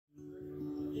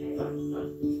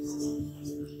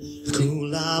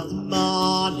Cool of the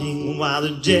morning while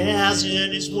the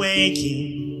desert is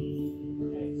waking.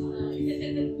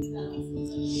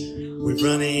 We're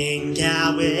running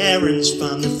cow errands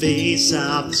from the face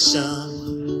of the sun.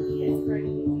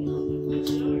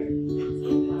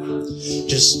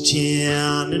 Just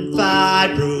tin and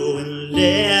fibro and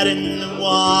lead in the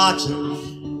water.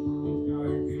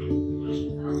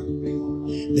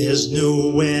 There's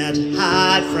nowhere to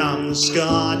hide from the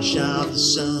scorch of the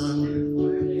sun.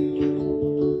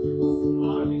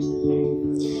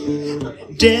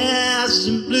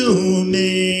 Desert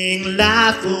blooming,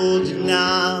 life holding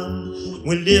on.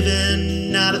 We're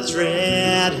living out a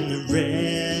thread in the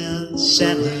red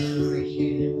center.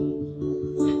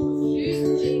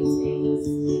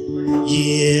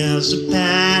 Years of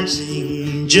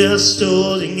panting, just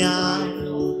holding on.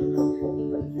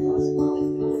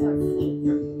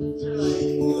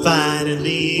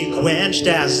 Finally quenched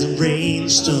as the rain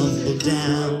stumbled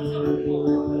down.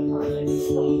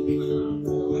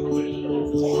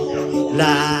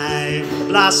 Like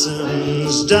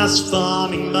blossoms, dust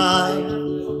forming mud.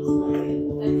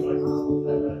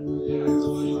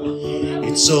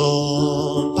 It's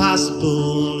all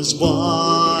possible as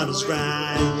waters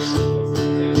rise.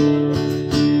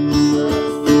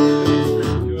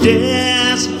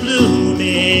 Desert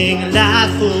blooming,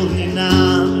 life holding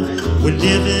on. We're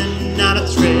living out a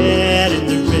thread in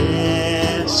the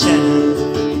red sand.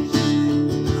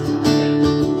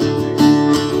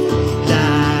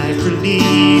 Life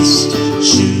released,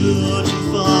 shooting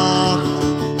forth.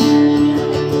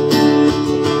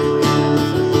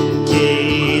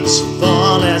 Gates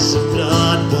fall as the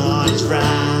blood waters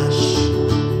rush.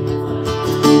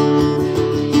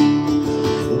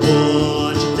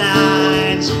 Water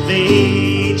lines of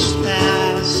ages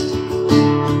past.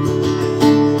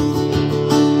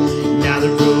 Now the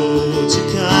roads are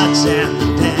cut and the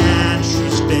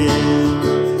pantry's bare.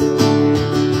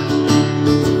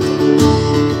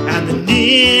 And the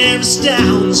nearest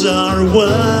towns are a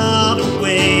world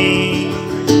away.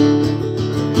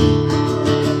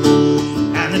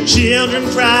 And the children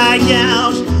cry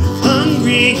out,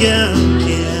 hungry again.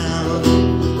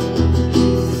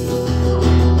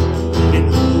 And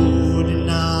holding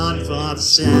on for the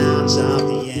sounds of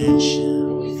the ancient.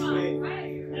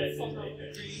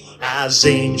 As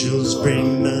angels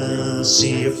bring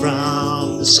mercy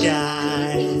from the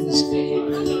skies.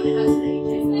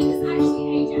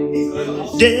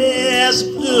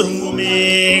 Desert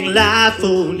blooming, life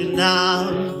holding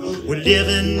on. We're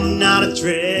living out a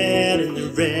thread in the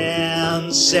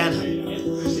red center.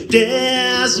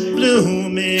 Desert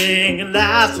blooming,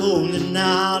 life holding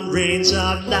on. Rains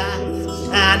of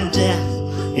life and death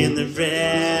in the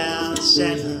red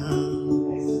center.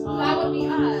 That would be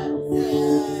us.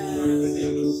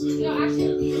 No,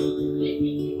 actually,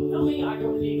 no, I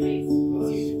don't think